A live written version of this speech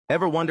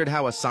Ever wondered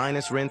how a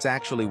sinus rinse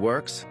actually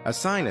works? A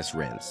sinus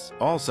rinse,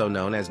 also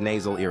known as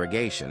nasal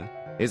irrigation,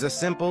 is a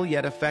simple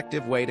yet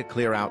effective way to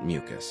clear out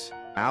mucus,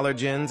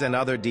 allergens, and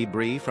other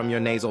debris from your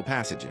nasal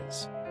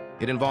passages.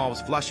 It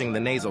involves flushing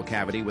the nasal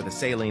cavity with a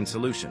saline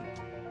solution,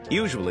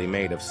 usually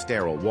made of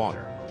sterile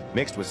water,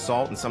 mixed with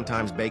salt and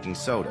sometimes baking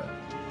soda.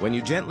 When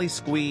you gently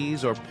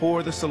squeeze or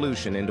pour the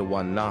solution into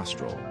one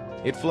nostril,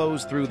 it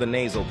flows through the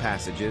nasal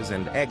passages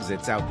and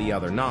exits out the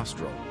other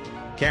nostril,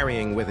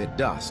 carrying with it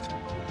dust,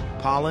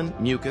 pollen,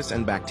 mucus,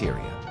 and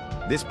bacteria.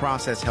 This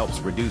process helps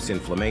reduce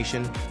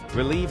inflammation,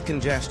 relieve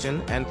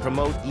congestion, and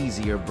promote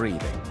easier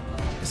breathing,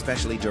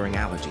 especially during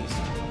allergies,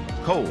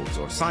 colds,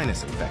 or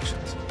sinus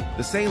infections.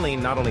 The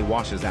saline not only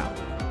washes out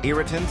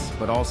irritants,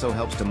 but also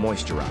helps to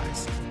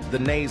moisturize the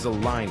nasal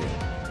lining,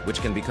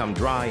 which can become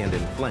dry and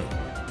inflamed.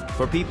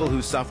 For people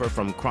who suffer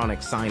from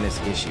chronic sinus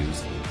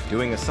issues,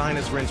 doing a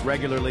sinus rinse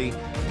regularly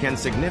can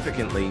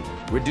significantly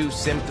reduce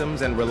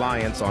symptoms and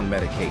reliance on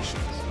medications.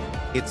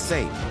 It's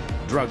safe,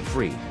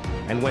 drug-free,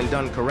 and when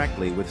done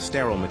correctly with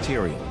sterile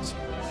materials,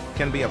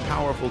 can be a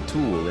powerful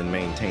tool in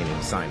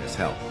maintaining sinus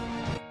health.